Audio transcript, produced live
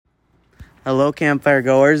Hello, campfire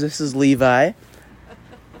goers. This is Levi. I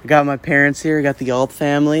got my parents here. I got the Alt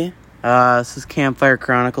family. This is Campfire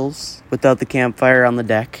Chronicles without the campfire on the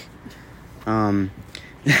deck. The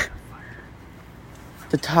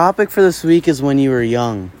topic for this week is when you were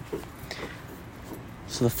young.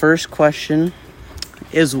 So the first question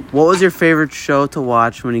is, what was your favorite show to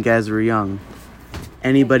watch when you guys were young?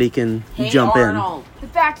 Anybody can jump Arnold. The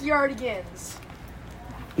Backyardigans.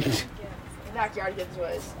 The Backyardigans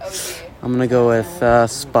was OG. in. I'm going to go with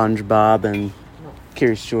SpongeBob and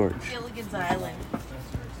Curious George. Gilligan's Island.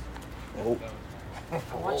 Oh. I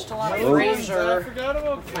watched a lot of Oh. Frasier. I forgot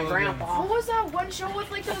about with my grandpa. What was that one show with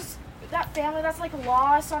like that family that's like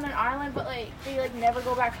lost on an island, but like they like never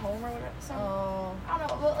go back home or whatever? Oh. I don't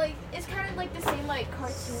know, but like it's kind of like the same like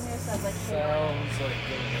cartoonist as like Sounds like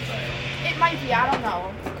Gilligan's Island. it might be. I don't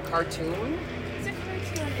know. A cartoon? It's a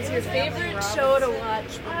cartoon. It's It your was favorite Family show to Robinson.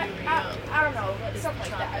 watch when you were young. I don't know, but something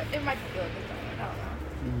like that. It might be good. I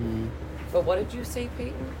don't know. But what did you say,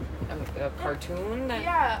 Peyton? A cartoon? That...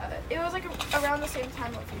 Yeah, it was like around the same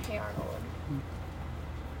time of Hey Arnold.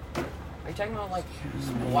 Are you talking about like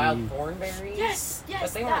Wild Thornberries? Yes,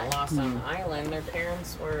 But they weren't lost on an island. Their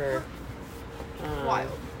parents were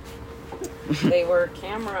Wild. They were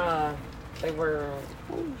camera. They were.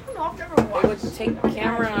 I don't know, I've never They watched. would take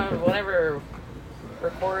camera, whatever,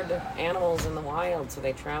 record animals in the wild. So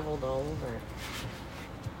they traveled all over.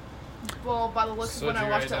 Well, by the looks So of when did I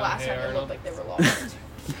you watched write it down last Hey time, it Arnold? looked like they were lost.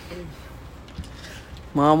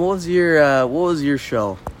 Mom, what was your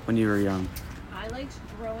show when you were young? I liked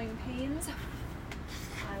Growing Pains.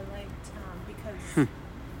 I liked because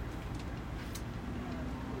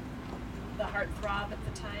the heartthrob at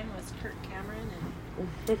the time was Kirk Cameron,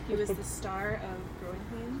 and he was the star of Growing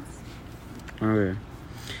Pains. Okay.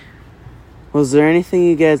 Was there anything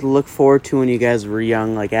you guys look forward to when you guys were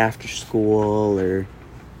young, like after school or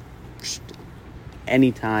just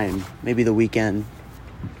any time? Maybe the weekend,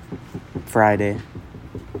 Friday.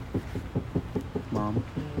 Mom?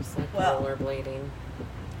 It's like Well- rollerblading.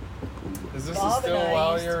 Is this Bob a still and I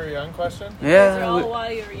while used you were young question? Those are Yeah. all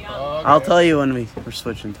while you were young. Oh, okay. I'll tell you when we're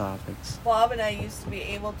switching topics. Bob and I used to be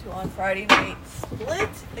able to on Friday night split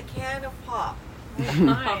a can of pop.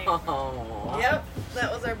 Hi. Oh. Yep,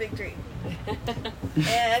 that was our big treat.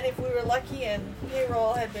 And if we were lucky and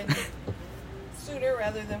payroll had been sooner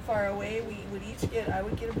rather than far away, we would each I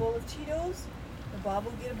would get a bowl of Cheetos, and Bob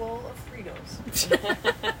would get a bowl of Fritos.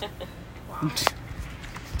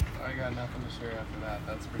 I got nothing to share after that.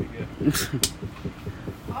 That's pretty good.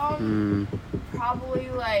 Probably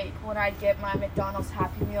like when I get my McDonald's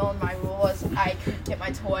Happy Meal, and my rule was I couldn't get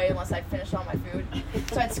my toy unless I finished all my food.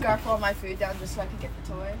 So I'd scarf all my food down just so I could get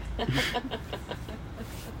the toy.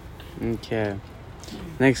 Okay.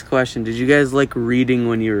 Next question. Did you guys like reading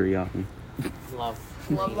when you were young? Love.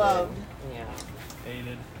 Loved. Yeah.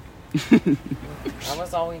 Hated. That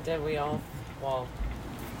was all we did.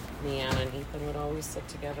 Me, Anna, and Ethan would always sit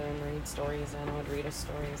together and read stories. Anna would read us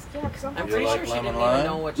stories. Yeah, because I'm I'm pretty like sure she Lemon didn't Lime? even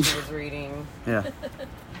know what she was reading. Yeah.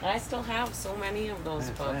 And I still have so many of those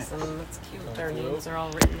Yeah, books, thanks. and it's cute. Thank Their you. names are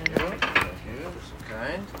all written in them. Thank you. So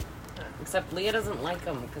kind. Except Leah doesn't like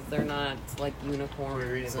them because they're not like Are we unicorns.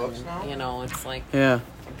 reading books And, now? you know, it's like Yeah.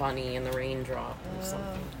 Bunny and the Raindrop or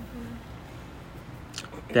something.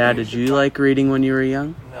 Dad, did you like reading when you were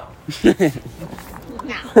young? No.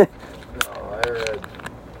 Now. No, I read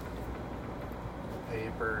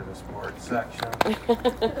paper, the sports section.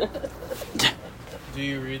 Do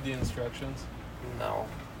you read the instructions? No.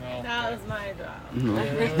 No. That was my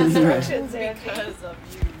job. Instructions, Andy. Because of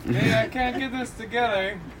you. Hey, I can't get this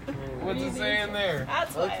together. What's it say in there?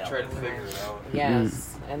 That's I why like I to try don't to figure it out.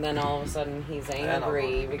 Yes, and then all of a sudden he's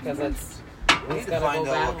angry because it's We he's need to gotta find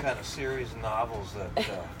go out back. what kind of series of novels that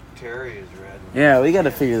Terry has read. Yeah, we gotta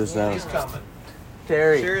figure this He's out. coming.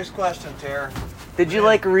 Terry, Serious question, Terry. did you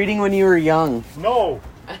like reading when you were young? No.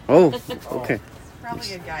 Oh, okay.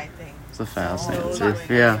 Probably a guy thing. It's a fast Oh, answer.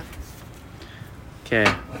 really? Yeah. Okay.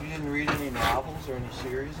 You didn't read any novels or any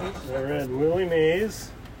series? I read Willie Mays.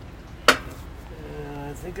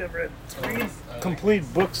 I think I've read 3 complete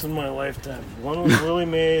books in my lifetime. One was Willie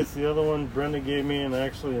Mays, the other one Brenda gave me and I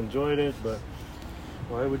actually enjoyed it, but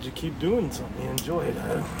why would you keep doing something you enjoyed?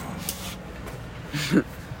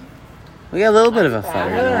 We got a little bit of a fire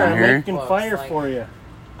Yeah, going I'm here. making Books, fire like- for you.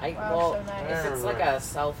 Wow, so nice. If it's like a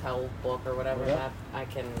self-help book or whatever, Yeah. that I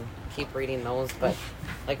can keep reading those. But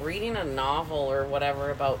like reading a novel or whatever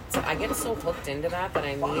about, I get so hooked into that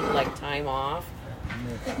I need like time off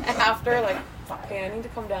after. Like, okay, I need to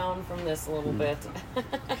come down from this a little bit.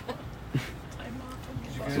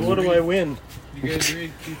 So what do I win? You guys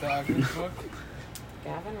read Keith Ogden's book?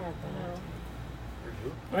 Gavin read that.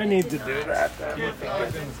 I need to do that. Keith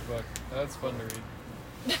Ogden's book. That's fun to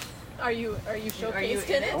read. Are you showcased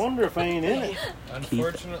in in I it? wonder if I ain't in it.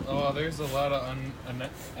 Unfortunately, there's a lot of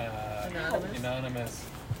anonymous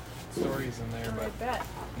stories in there, I but bet.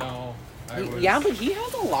 no, I was. Yeah, but he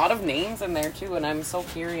has a lot of names in there too, and I'm so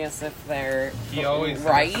curious if they're He always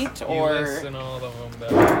right he or. lists in all of them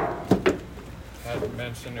that had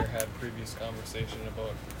mentioned or had previous conversation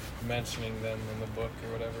about mentioning them in the book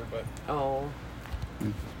or whatever. But Oh,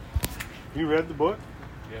 You read the book?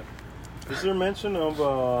 yeah, Is there mention of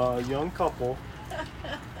a young couple?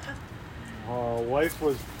 Wife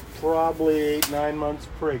was probably 8-9 months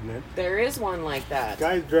pregnant. there is one like that.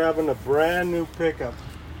 Guy's driving a brand new pickup,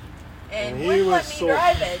 And he wouldn't was let me so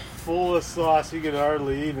drive it. full of sauce you could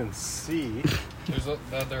hardly even see.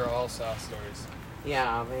 they're all sauce stories.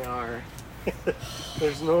 Yeah, they are.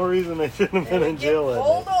 There's no reason they shouldn't have been And in we jail get that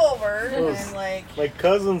pulled day. over It was- and like, My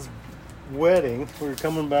cousin's wedding, we were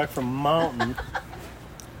coming back from Mountain,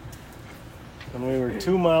 and we were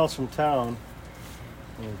 2 miles from town,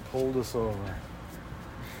 and they pulled us over.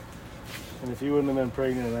 And if you wouldn't have been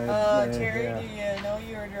pregnant, Terry, yeah. do you know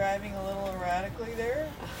you were driving a little erratically there?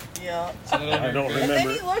 Yeah. I don't And then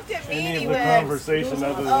remember he looked at me and any he of the went, conversation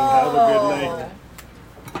other than have a good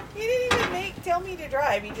night. He didn't even tell me to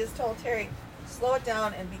drive. He just told Terry, slow it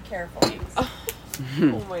down and be careful.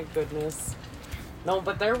 Oh my goodness. No,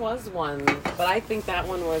 but there was one. But I think that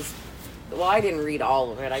one was. Well, I didn't read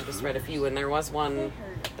all of it. I just read a few, and there was one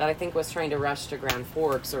that I think was trying to rush to Grand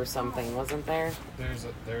Forks or something, wasn't there? There's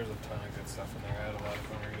a ton of good stuff in there. I had a lot of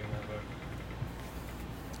fun reading that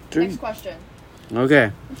book. Next question.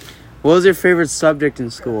 Okay. What was your favorite subject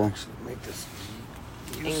in school?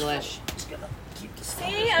 English.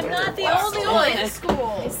 See, I'm not the only School one. in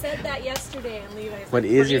school. I said that yesterday, and Levi's What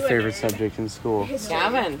like, is "Were your you favorite an idiot?" subject in school? History.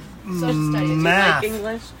 Gavin. Social studies. Math. Like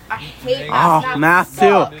English? I hate Oh, math. math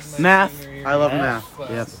sucks. too. Math. Senior year I love math math. class.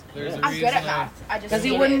 Yes. There's a I'm reason good at math. I just Because he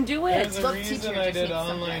hate wouldn't it. do it. There's a Look, reason teacher I just did hates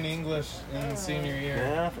online subjects. English in senior year.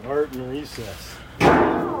 Math, art, and recess.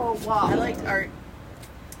 Oh, wow. I liked art.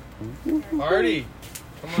 Artie,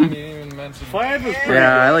 come on, you didn't even mention. Five was pretty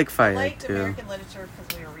Yeah, I good. like I fire liked too. American literature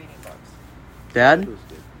because we were reading books. Dad,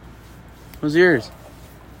 what's yours?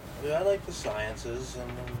 Yeah, I like the sciences and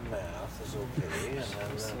the math is okay, and So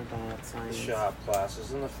then bad the science. shop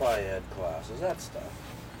classes and the Phi-Ed classes, that stuff.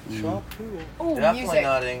 Shop too. Oh, Definitely music.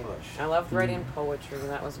 not English. I loved writing poetry.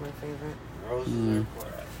 That was my favorite. Roses Mm. are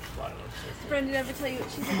quiet. Brendan ever tell you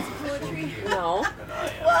what she thinks of poetry? No. And I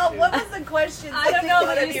am Well, too. what was the question? I don't know, What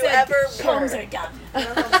but have you you said ever poems were? are dumb.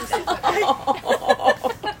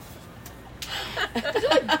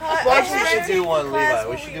 Well, we should do one, Levi.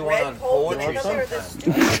 We should do one on poetry sometime.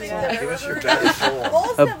 Give us your best poem.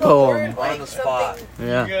 Most A of them poem. weren't On like the spot. something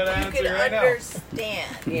Yeah. You gotta you answer could right now.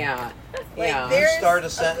 understand. Yeah. Like Yeah. there's Start a a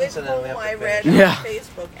sentence good and then we poem have to I read finish. Yeah. on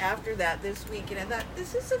Facebook after that this week, and I thought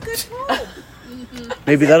this is a good poem.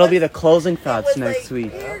 Maybe that'll be the closing It thoughts was next like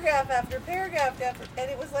week. paragraph after paragraph after, and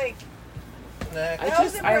it was like Next. I That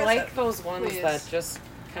was I like impressive. those ones Please. that just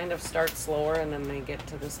kind of start slower and then they get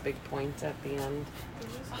to this big point at the end.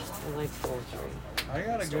 I like poetry. I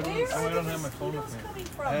got a good one. where Oh, I are don't the have my phone with mosquitoes me. coming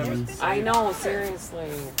from? I haven't There's been- I know, seriously. I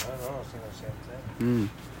don't know, I was thinking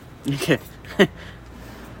the same thing. Okay.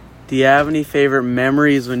 Do you have any favorite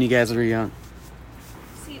memories when you guys were young?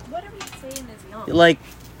 See, what are we saying is young? Like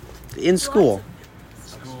in school,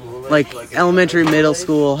 School like age, elementary, middle age?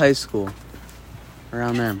 school, high school,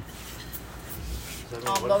 around then. Is that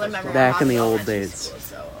The what only if I memory I Back have in the is old elementary days. school,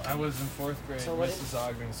 so. I was in 4th grade, So what Mrs.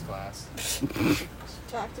 Ogden's class.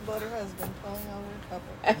 talked about her husband calling out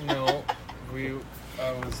her couple. No,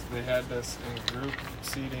 they had this in group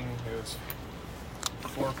seating. It was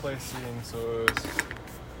 4-place seating, so it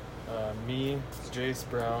was me, Jace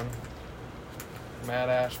Brown, Matt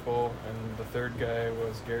Ashbo, and the third guy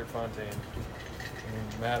was Garrett Fontaine.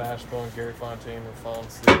 And Matt Ashbo and Garrett Fontaine were falling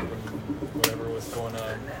asleep and whatever was going on.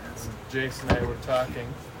 And Jace and I were talking,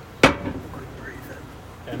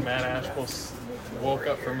 and Matt Ashbo woke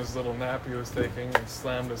up from his little nap he was taking and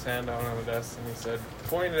slammed his hand down on the desk and he said,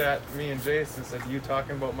 pointed at me and Jace and said, "You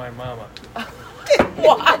talking about my mama?"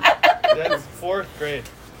 What? That's 4th grade.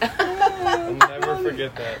 I'll never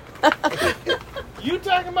forget that. You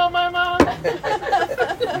talking about my mama?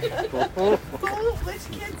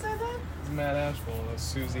 Which kid said that? It's Matt Asheville. It was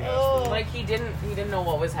Susie Oh. Asheville. Like he didn't know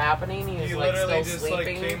what was happening. He was He like literally still just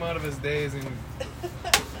sleeping. like came out of his daze and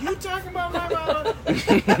you talking about my mama?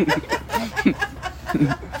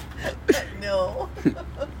 No.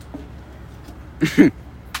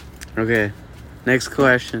 Okay. Next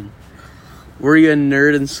question. Were you a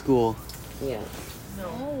nerd in school? Yeah.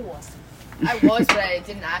 No. I was, but I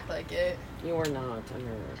didn't act like it. You were not a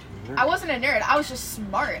nerd. I wasn't a nerd. I was just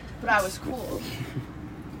smart, but I was cool.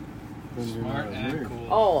 Smart and cool.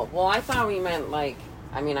 Oh, well, I thought we meant like.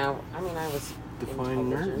 I mean, I was. Define in nerd?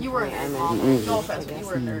 television. You were a I nerd. meant- No offense, but you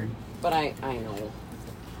were a nerd. But I know.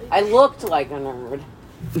 I looked like a nerd.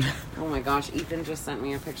 Oh my gosh, Ethan just sent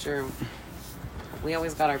me a picture. We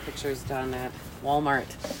always got our pictures done at Walmart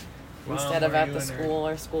instead of were at you the a nerd? school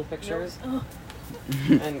or school pictures.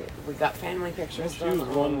 And we got family pictures She done. was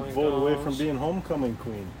Oh one my vote away from gosh. being homecoming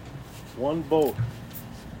queen. One vote.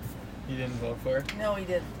 You didn't vote for her? No, he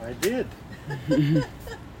didn't. I did.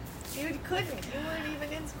 You couldn't. You weren't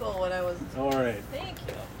even in school when I was. All right. Thank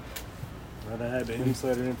you. But I had the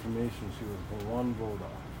insider information. She was one vote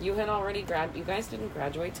off. You had already you guys didn't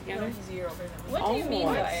graduate No, together? he's a year older than me. What do you mean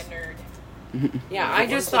Oh. by a nerd? Yeah, I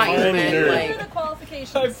just thought you Define meant nerd? What are the like.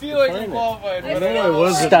 qualifications? I feel like Fine. you're qualified. I but I know I feel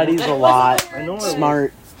wasn't. Studies a lot. I know I was.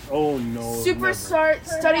 Smart. Oh no. Super never. smart,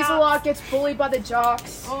 studies a lot, gets bullied by the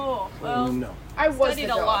jocks. Oh, Oh well, no. I was studied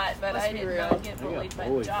the a jock. lot, but Let's I be did real. not get I got bullied by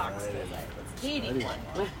bullied jocks by- because I was hating Studied.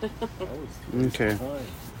 one. That was Okay.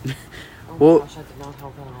 fine. Oh Well- my gosh, I did not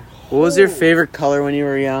help at all. What was your favorite color when you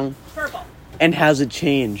were young? Purple. And has it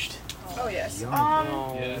changed? Oh yes. Young.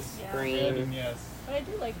 Oh, Yes. Yeah. Red green. and yes. But I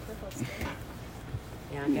do like purple still.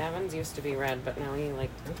 Yeah, Gavin's used to be red, but now he like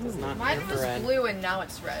does not Mine care for was red. blue and now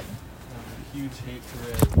it's red. Huge hate to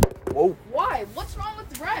red. Whoa. Why? What's wrong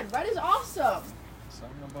with red? Red is awesome.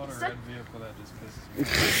 Something about a Is red that- vehicle that just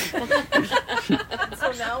pisses me off.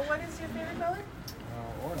 So now, what is your favorite color?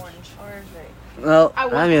 Orange. Orange, right? Well, I,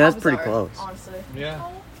 I mean, that's pretty Chavazar, close. Honestly.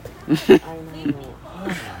 Yeah. I know.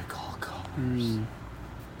 Hmm.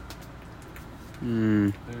 Hmm.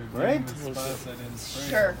 They're Right? getting the spots I didn't spray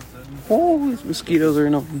Sure. all of a sudden. Oh, these mosquitoes are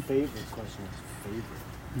no. Favorite question is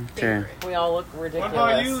favorite. Okay. We all look ridiculous.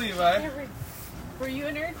 What about you, Levi? Were you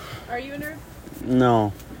a nerd? Are you a nerd?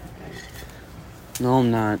 No. No, I'm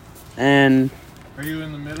not. And Are you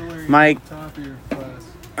in the middle or are you Mike. at the top of your class?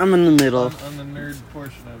 I'm in the middle. On the nerd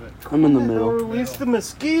portion of it. I'm in the They'll middle. release the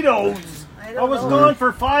mosquitoes. I I don't was know. gone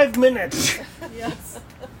for 5 minutes. Yes.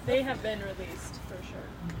 They have been released for sure.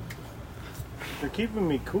 They're keeping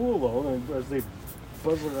me cool though, and as they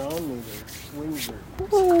buzz around me, their wings are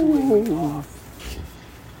cooling me off.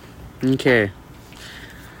 Okay.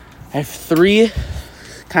 I have 3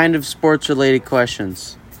 kind of sports related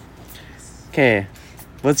questions. Okay.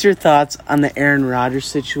 What's your thoughts on the Aaron Rodgers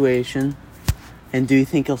situation? And do you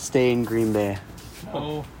think he'll stay in Green Bay?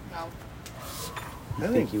 Oh, I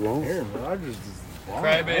think he won't? Aaron Rodgers is bomb.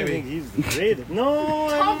 Crybaby. I think he's the greatest. No, I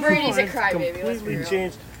Tom don't Brady's know. a It's crybaby, let's be completely real.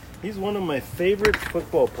 changed. He's one of my favorite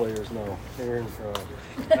football players now, Aaron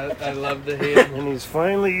Rodgers. I love to hate him. And he's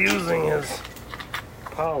finally using his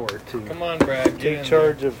power to Come on, Brad. Get take in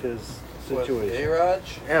charge of his What, situation. A-Raj?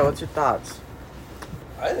 Yeah, what's your thoughts?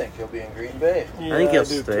 I think he'll be in Green Bay. I think he'll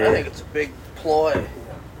do stay. I think it's a big ploy. there.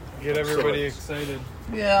 Get everybody excited.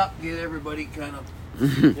 Yeah, get everybody kind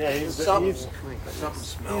of Yeah, he's something he's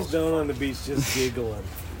smells. down on the beach just giggling.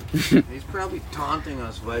 He's probably taunting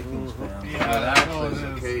us Vikings fans. Yeah, that I know actually is it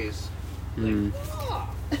the is. case. Mm. Oh,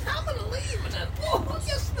 I'm gonna leave and then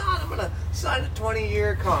guess not. I'm gonna sign a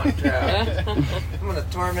 20-year contract. I'm gonna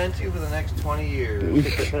torment you for the next 20 years.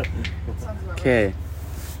 Sounds about right. Okay.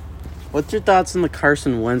 What's your thoughts on the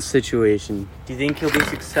Carson Wentz situation? Do you think he'll be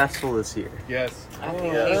successful this year? Yes. I think he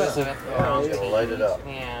Yeah. was with the wrong He's gonna team. light it up.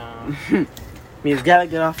 Yeah. I mean, he's got a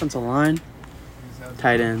good offensive line, He's had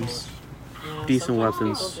tight some ends. Yeah, Decent sometimes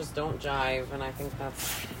weapons. People just don't jive, and I think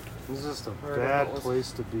that's It's just a Heard bad what was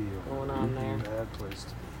place to be. going on there. Bad place to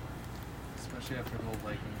be. Especially after the whole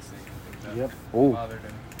Vikings thing. I think that Yep. Oh, bothered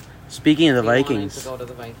him. speaking of the He wanted Vikings. to go to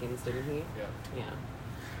the Vikings, didn't he? Yeah. Yeah.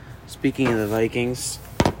 Speaking of the Vikings,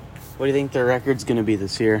 what do you think their record's going to be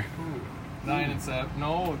this year? 9-7.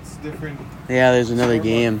 No, it's different. Yeah, there's another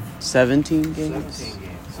game. 17 games? 17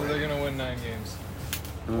 games. So they're gonna win 9 games.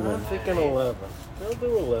 I'm Okay. thinking 11. They'll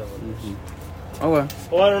do 11. Okay.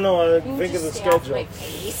 Well, I don't know. I Can you think of the just stay off schedule. my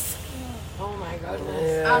face? Oh my goodness.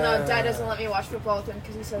 Yeah. I don't know. Dad doesn't let me watch football with him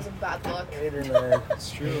because he says I'm bad luck. 8 or 9. It's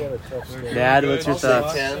true. You got a tough They're schedule. Dad, good. what's your Also, thoughts?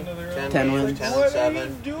 lost 10, into their 10 own 10 wins, wins. 10 What are you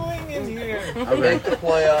 7. doing in here? Make the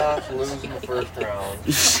playoffs, lose in the first round.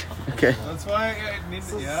 Okay. That's why I need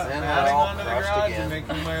to, yeah, And I'm adding all on to the crushed garage garage again. and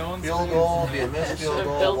making my own Field cities. goal, be a missed field Should've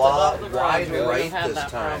goal, built above the wide, garage. wide We wouldn't right have had this that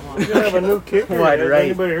time. problem. We're gonna have a new kicker. Wide Has right.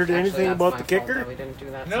 anybody heard Actually, anything that's about my the fault kicker? that we didn't do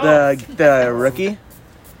that. No. The rookie?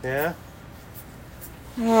 Yeah.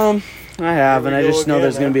 I haven't. I Here we just go know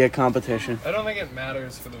there's again, going to be a competition. I don't think it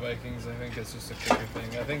matters for the Vikings. I think it's just a kicker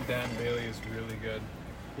thing. I think Dan Bailey is really good.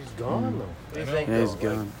 He's gone though. What do you I know. think, Yeah, he's though?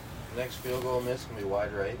 Like, gone. Next field goal miss can be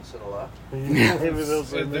wide right instead of left. Maybe they'll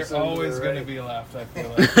say They're this into always the going to right. be left, I feel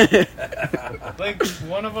like. Like,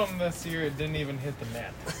 one of them this year, it didn't even hit the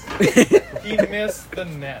net. He missed the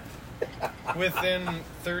net. Within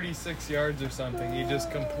 36 yards or something, he just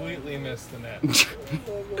completely missed the net.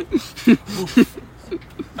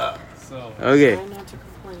 So, Okay. Try not to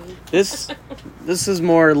complain. This is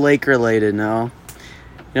more lake related now.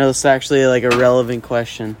 You know, this is actually like a relevant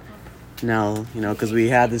question now, you know, because we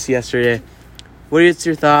had this yesterday. What is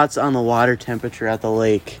your thoughts on the water temperature at the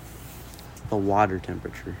lake? The water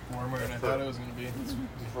temperature. warmer than I thought it was going to be.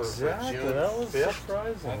 For Exactly, June that was 5th.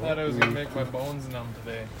 surprising. I thought it was going to make my bones numb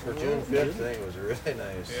today. For June 5th, I think it was really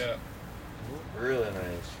nice. Yeah. Really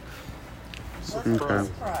nice. Wasn't Okay.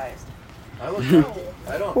 surprised. I looked.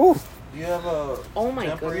 I don't. Ooh. Do you have a Oh my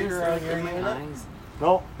temperature goodness, on look your in my unit? eyes.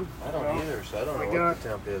 No, I don't either, so I don't know I what got- the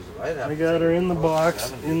temp is. I'd have I to got take her it in the below box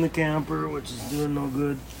 70. in the camper, which is doing no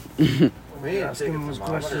good. We need to take a Asking those thermometer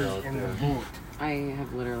questions out in the there. boat. I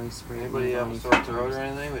have literally sprayed Anybody my have a body sore throat or 3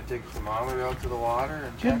 times. anything? We take a thermometer out to the water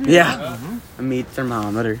and check. Yeah. A meat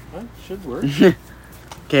thermometer. That should work.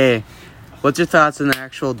 Okay. What's your thoughts on the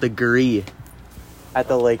actual degree at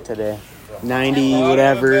the lake today? 90, Water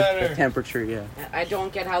whatever. better. The temperature, yeah. I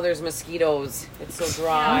don't get how there's mosquitoes. It's so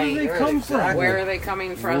Where do they dry. come from? Where are they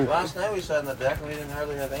coming from? Last night we sat on the deck and we didn't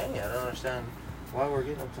hardly have any. I don't understand why we're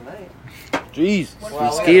getting them tonight. Jeez. Well, we had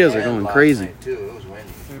Mosquitoes are wind going last crazy. night, too. It was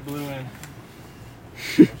windy. They blew in.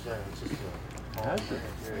 It's just a calm day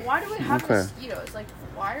here. Why do we have Okay. mosquitoes? Like,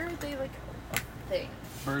 why are they like a thing?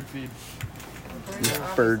 Bird feed. Bird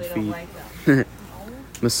Obviously don't feed. like them.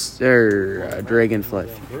 Dragonfly.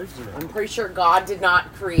 Birds are I'm pretty sure God did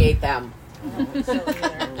not create them.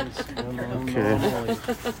 Okay.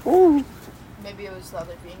 Maybe it was the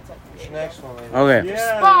other beings that What's created next them. one? lady? Okay.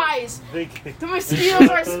 Yeah, Spies! they- The mosquitoes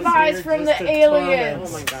are Those spies are from the just a aliens.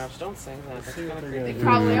 Oh my gosh, don't say that. That's See what gonna they're creep gonna me do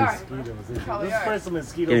Probably with are. mosquitoes. Probably Let's are. try some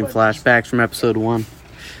mosquito Getting bites. flashbacks from episode 1.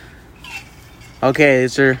 Okay,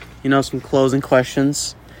 is there, some closing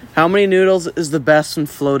questions? How many noodles is the best when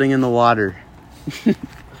floating in the water? How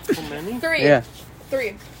many? 3. Yeah,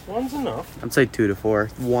 3. One's enough. I'd say 2 to 4.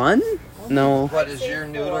 1? No. What is your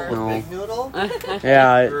noodle? A No. big noodle?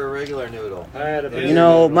 Yeah, Or a regular noodle? I had a big You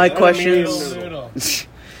know, noodle. my I had a questions- medium noodle.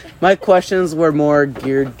 my questions were more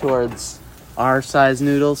geared towards our size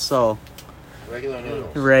noodles, so Regular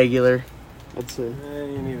noodles. regular. I'd say.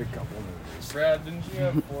 You need a couple noodles. Brad, didn't you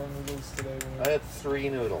have 4 noodles today? I had 3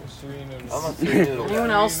 noodles. 3 noodles. I'm a 3 noodle Anyone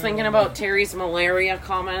guy. else thinking about Terry's malaria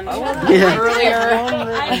comment Yeah. earlier?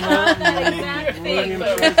 I thought that exact thing when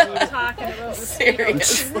we were talking about mosquitoes.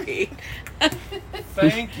 Seriously.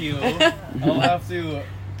 Thank you. I'll have to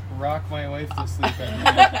rock my wife to sleep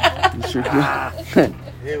at night.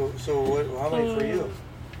 Hey, so how many for you?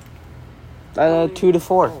 2 to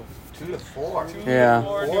 4. 2 to 4. 2 Yeah. to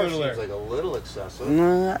 4 4 noodler. seems like a little excessive.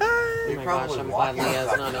 Mm, Oh You my probably gosh, I'm walk glad Leah's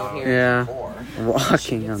on not top out of here. Yeah. 4.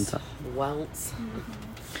 Walking on top. Welts.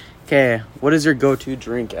 Okay, what is your go-to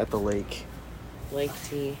drink at the lake? Lake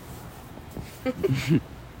tea.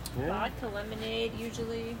 Yeah. Vodka lemonade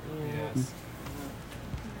usually, Yes.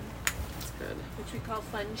 That's good. which we call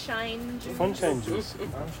sunshine juice. Sunshine juice.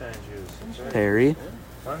 Sunshine juice. That's right. Perry,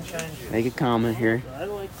 Sunshine juice. make a comment here. I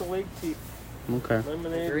like the lake tea. Okay.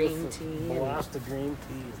 Lemonade Green with tea. a blast of green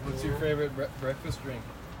tea. What's your favorite breakfast drink?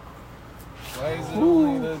 Why is it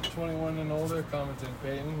only the 21 and older commenting?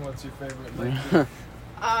 Peyton, what's your favorite lake tea?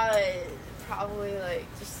 Probably like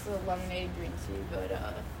just the lemonade green tea, but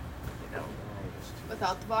you know,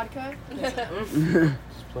 without the vodka. Just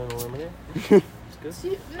plain lemonade. It's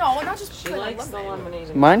good. No, not just She plain likes the lemonade.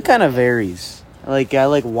 and Mine tea. kind of varies. I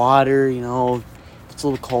like water, if it's a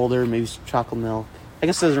little colder, maybe some chocolate milk. I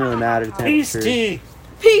guess it doesn't really matter the Peace temperature. tea.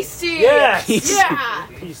 Peace tea. Yes. Yeah.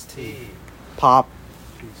 Peace tea. Pop.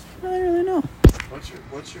 I don't really know.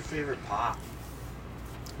 What's your favorite pop?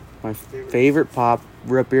 My favorite pop,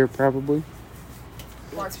 root beer probably.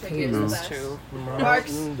 Barks Picky is the That's best. true.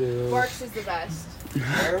 Barks. Mountain Dew. Barks is the best.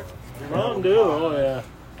 Mountain Dew. Oh yeah.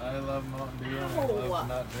 I love Mountain Dew and I Oh. love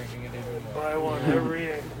not drinking it even more. Buy one every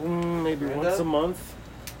maybe Brenda? once a month.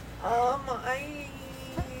 I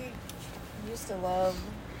used to love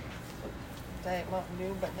Diet Mountain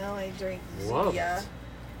Dew, but now I drink Loved. Zevia.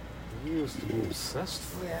 You used to be obsessed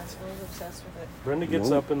with it. Yes, I was obsessed with it. Brenda gets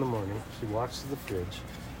Whoa. up in the morning. She walks to the fridge.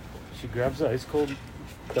 She grabs the ice cold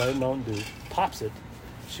Diet Mountain Dew, pops it.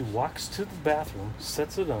 She walks to the bathroom,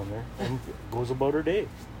 sets it on there, and goes about her day.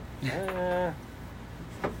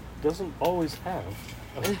 Doesn't always have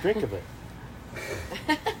a drink of it.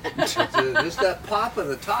 Just that pop at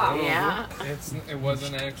the top. Yeah. It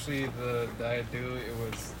wasn't actually the Diet Dew. It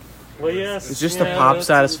was Well, yes. It's just the pop that's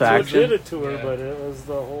satisfaction. What did it to her, Yeah. but it was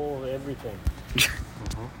the whole everything.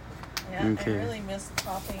 Yeah, Okay. I really miss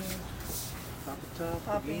popping the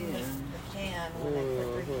can when I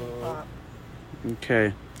quit drinking pop.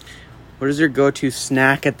 Okay. What is your go-to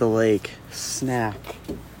snack at the lake? Snack.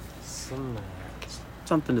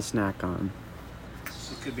 Something to snack on. It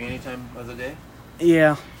could be any time of the day.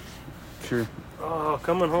 Yeah. Sure. Oh,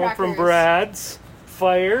 coming home from Crackers. Brad's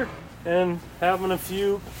fire and having a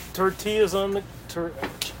few tortillas on the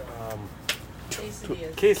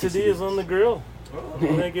Quesadillas. quesadillas on the grill.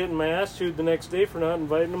 And then getting my ass chewed the next day for not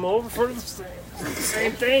inviting them over for the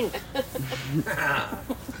same thing.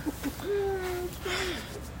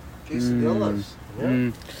 Quesadillas. Yeah.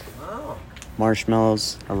 Mm, Wow.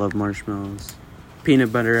 marshmallows. I love marshmallows.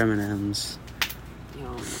 Peanut butter M&Ms.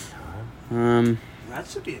 Yum. That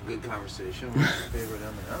should be a good conversation. What's your favorite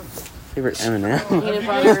M&M? Favorite M&M. Peanut Have you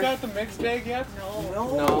guys butter. got the mixed bag yet?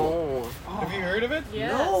 No. Have you heard of it?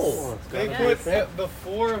 Yes. No. They put the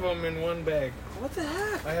 4 of them in one bag. What the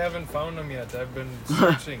heck? I haven't found them yet. I've been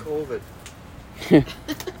searching. COVID. Okay.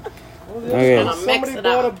 Gonna mix Somebody it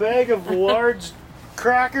bought up. a bag of large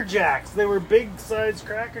Cracker Jacks. They were big size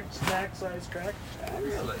snack size Cracker Jacks.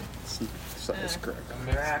 Really? Size cracker. A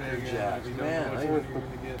mixed Cracker bag, yeah, Jacks, if you don't man, know which I- one you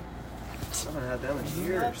want to get. I haven't had them in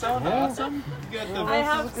years. That sounds awesome. You got the I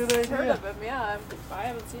have a good heard idea. of him, yeah. I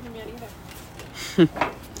haven't seen him yet either.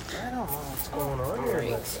 I don't know what's going on here.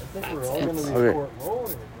 Alright, But I think we're that's all it. going to Okay. report rolling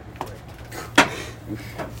here pretty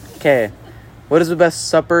quick. Okay. What is the best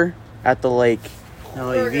supper at the lake?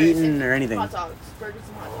 No, you've Burgers eaten and or anything. Hot dogs. Burgers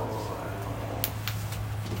and hot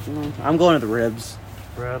dogs. I'm going to the ribs.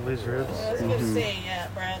 Bradley's ribs. I was gonna say, yeah,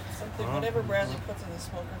 Brad. Something, whatever Bradley puts in the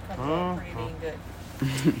smoker comes out pretty dang good.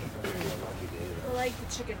 I like the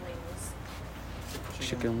chicken wings.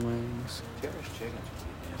 Chicken wings. Taylor's chicken.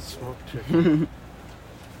 Smoked chicken.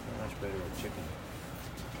 Much better with chicken.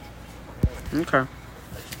 Okay.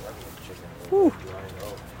 That's regular chicken. Whew. Drying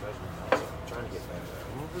out. I'm trying to get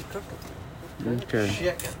better. Okay.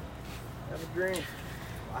 Chicken. Have a drink.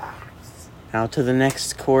 Now to the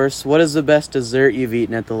next course. What is the best dessert you've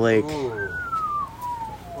eaten at the lake? Ooh.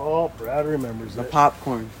 Oh, Brad remembers The it.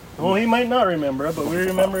 popcorn. Well, he might not remember it, but we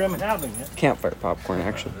remember him having it. Campfire popcorn,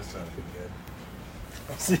 actually. This sounded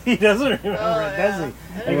good. See, he doesn't remember Oh, it, does he?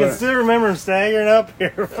 yeah. I can still remember him staggering up here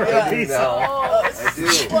for Yeah. a piece. No. Oh, I do.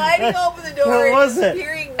 sliding open the door What and was it?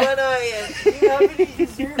 peering one eye in. You have any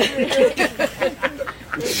dessert?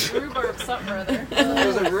 Rhubarb something or other. It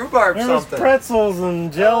was a rhubarb There was something. pretzels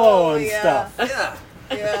and jello Oh, and yeah. stuff. Yeah.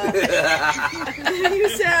 Yeah. You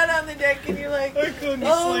sat on the deck and you're like, I couldn't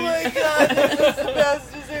oh sleep. my god, this is the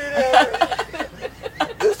best dessert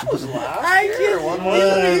ever. This was last I year. just One was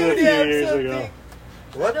was a knew few you'd have years something. ago.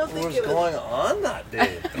 What don't think was it was- going on that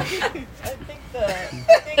day? I think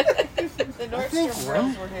the Nordstrom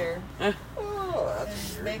girls were here. Oh,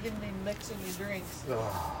 that's And weird. Megan be mixing your drinks.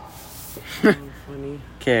 Funny.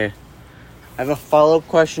 Okay. I have a follow-up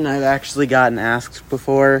question I've actually gotten asked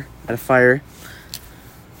before at a fire.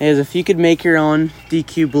 Is if you could make your own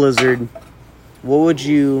DQ Blizzard, what would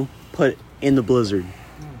you put in the Blizzard?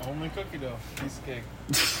 Only cookie dough. Piece of cake.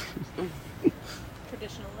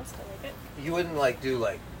 Traditionalist, I like it. You wouldn't like do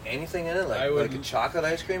like anything in it, I like would- a chocolate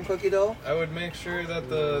ice cream cookie dough. I would make sure that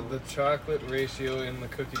the chocolate ratio in the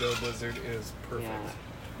cookie dough blizzard is perfect. Yeah.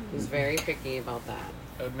 He's very picky about that.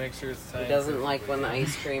 I would make sure it's He timed doesn't like when the perfectly.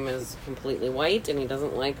 ice cream is completely white, and he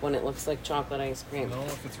doesn't like when it looks like chocolate ice cream. No,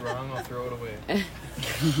 if it's wrong, I'll throw it away.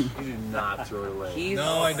 You do not throw it away. He's,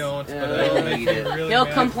 No, I don't. But Uh, I'll make him really He'll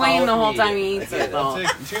mad. complain the whole eat time it. he eats I get it, it. I'll though.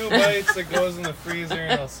 take 2 bites that goes in the freezer,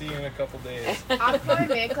 and I'll see you in a couple days. I'll probably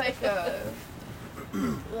make like a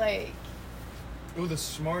like Ooh, the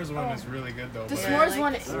s'mores one is really good though. the but s'mores like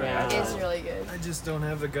one the s'mores. is really good. I just don't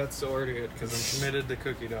have the guts to order it because I'm committed to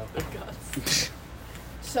cookie dough.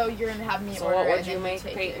 So you're gonna have me So order what it would and you then make,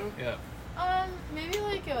 take Peyton? Yeah. Maybe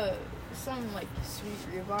like some like sweet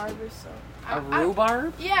rhubarb or so. A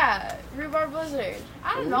rhubarb? Yeah, rhubarb blizzard.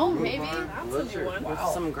 I don't know, maybe. That's a new Blizzard. one. With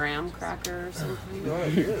Wow. some graham crackers or something? No,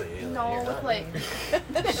 really? No, You're with not-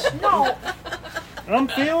 like no, I'm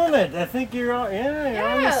feeling it. I think you're on. Yeah, you're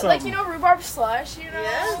on to yeah, something. like you know rhubarb slush. You know,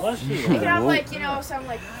 Yes. Slushy. you can have like you know some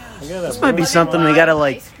like I got This a might be lemon something we lime gotta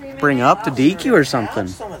like ice cream in bring it. up to DQ or something. Have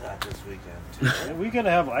some of that this weekend. Too. We gotta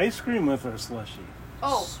have ice cream with our slushy.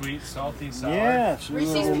 Oh, Sweet, salty, sour. Yeah.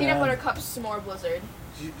 Reese's sure. peanut butter cup s'more blizzard.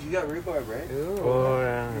 You got rhubarb, right? Oh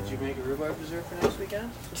yeah. Did you make a rhubarb dessert for next weekend?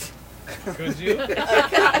 Could you? Or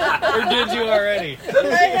did you already?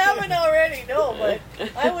 I haven't already, no, but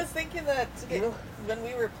I was thinking that when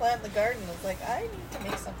we were planting the garden, I was like, I need to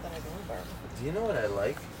make something out of rhubarb. Do you know what I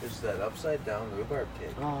like? Is that upside down rhubarb cake.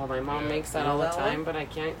 Oh, my mom makes that You know all the that time, one? but I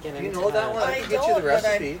can't get Do into you know that one? I can get you the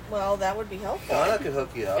recipe. Well, that would be helpful. Donna could hook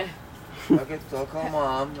you up. I'll call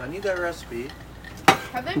Mom. I need that recipe.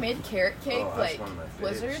 Have they made carrot cake Oh, that's like one of my faves.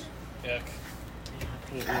 Blizzard? Yuck.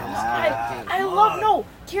 I love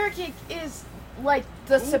carrot cake is like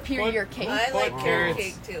the superior cake. I like carrot carrots?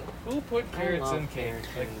 cake too. Who put carrots love in cake? carrot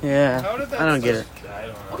Like, Yeah. how did that I don't get it. I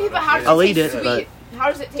don't know. Okay, but how does I'll it eat taste it, sweet? How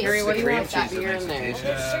does it taste Harry, what do you sweet want like that? that beer in there? Well,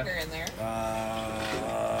 there's sugar in there.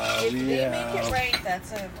 If they make it right,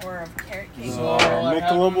 that's or a carrot cake. So, I had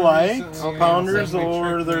Michelob one Light, recently, Pounders, and somebody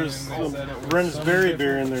or tricked me there's and they said it was Brent's some Berry different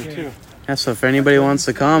beer in there cake. too. Yeah, so if anybody wants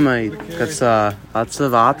to come, I got lots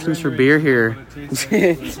of options for beer here.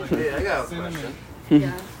 Hey, I got a question.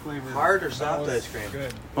 Hard or soft ice cream?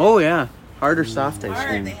 Good. Oh yeah, hard or soft ice Hard,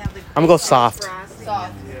 cream. they have the I'm gonna go soft. frosting.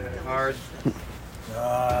 Soft. Yeah, hard.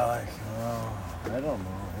 I don't know.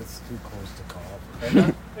 It's too close to call.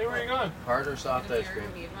 Hey, where you going? Hard or soft ice cream?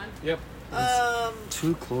 Yep.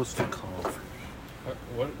 Too close to call.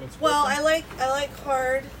 What's Well, I like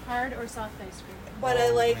hard, Hard or soft ice cream? but Oh, I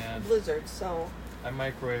like man. Blizzard. So I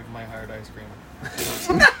microwave my hard ice cream. It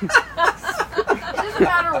doesn't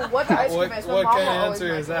matter what the ice cream What is. My kind mom of will always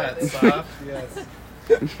answer is that? microwave it. Soft? Yes.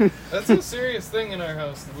 That's a serious thing in our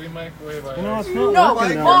house. We microwave our You know, ice it's cream. not No,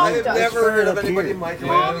 working Mom out. does. I've never heard of Up anybody here. microwaving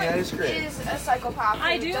Mom ice cream. is a psychopath.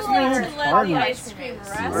 I who do doesn't like know to what let hard the ice ice cream cream is.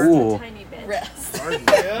 rest Ooh. a tiny bit. rest.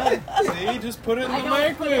 Yeah. See, just put it in the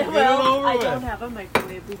microwave. Get it over I with. don't have a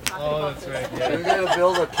microwave. We talked Oh, about that's this. right. We're gonna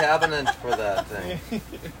build a cabinet for that thing.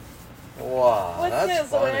 Wow, What's that's this?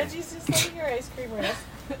 So funny. Angie's just letting your ice cream rest.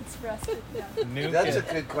 It's rested. Yeah. Nuke That's a it.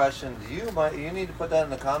 good question. You need to put that in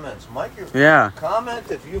the comments. Yeah. Comment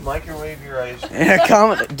if you microwave your ice cream. Yeah,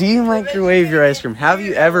 comment. Do you microwave your ice cream? Have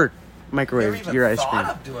you ever Never microwaved even your ice thought cream?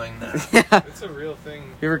 of doing that. Yeah. It's a real thing.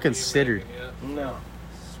 You ever considered? Yeah. No.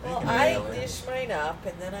 Well, I dish mine up,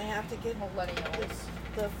 and then I have to get Millennials.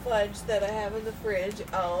 the fudge that I have in the fridge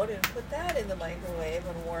out and put that in the microwave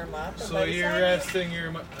and warm up. And So by the you're time resting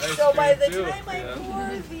your ice So by cream the too. time I Yeah. pour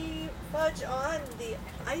the fudge on the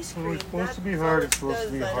ice Well, cream, it's supposed that's to be all hard, it it's supposed to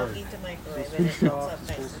does. be I hard. don't need to microwave It's it. It supposed comes to up be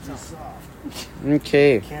nice soft. and It's supposed soft. to be soft.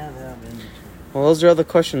 Okay. Can't have in between. Well, those are all the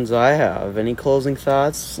questions I have. Any closing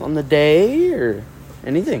thoughts on the day or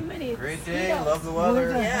anything? Many Great day. Love the weather.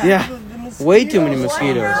 Yeah. Yeah. Way too many Why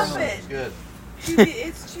mosquitoes. have it? It's good.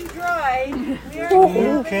 It's too dry. We aren't New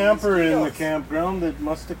having camper in the mosquitoes. campground that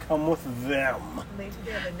must have come with them. Maybe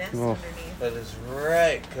they have a nest Oh. underneath. That is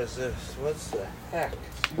right, because what's the heck?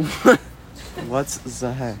 What's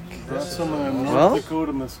the heck? Brought some of them Well- North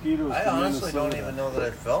Dakota mosquitoes. I from honestly don't Minnesota. even know that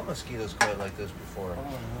I felt mosquitoes quite like this before.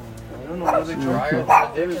 I don't know where they It's come drier from. than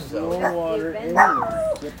the There's Dickens no out here. water anywhere.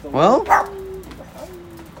 Get the Well,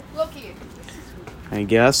 Looky. I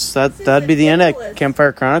guess that'd be the end of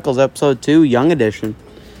Campfire Chronicles episode 2, Young Edition.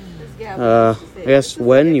 I guess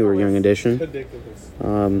when you were Young Edition.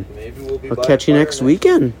 Ridiculous. Maybe we'll be I'll by catch a you fire next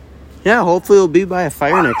weekend. Yeah, hopefully we'll be by a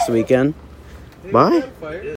fire next weekend. Bye. Fire.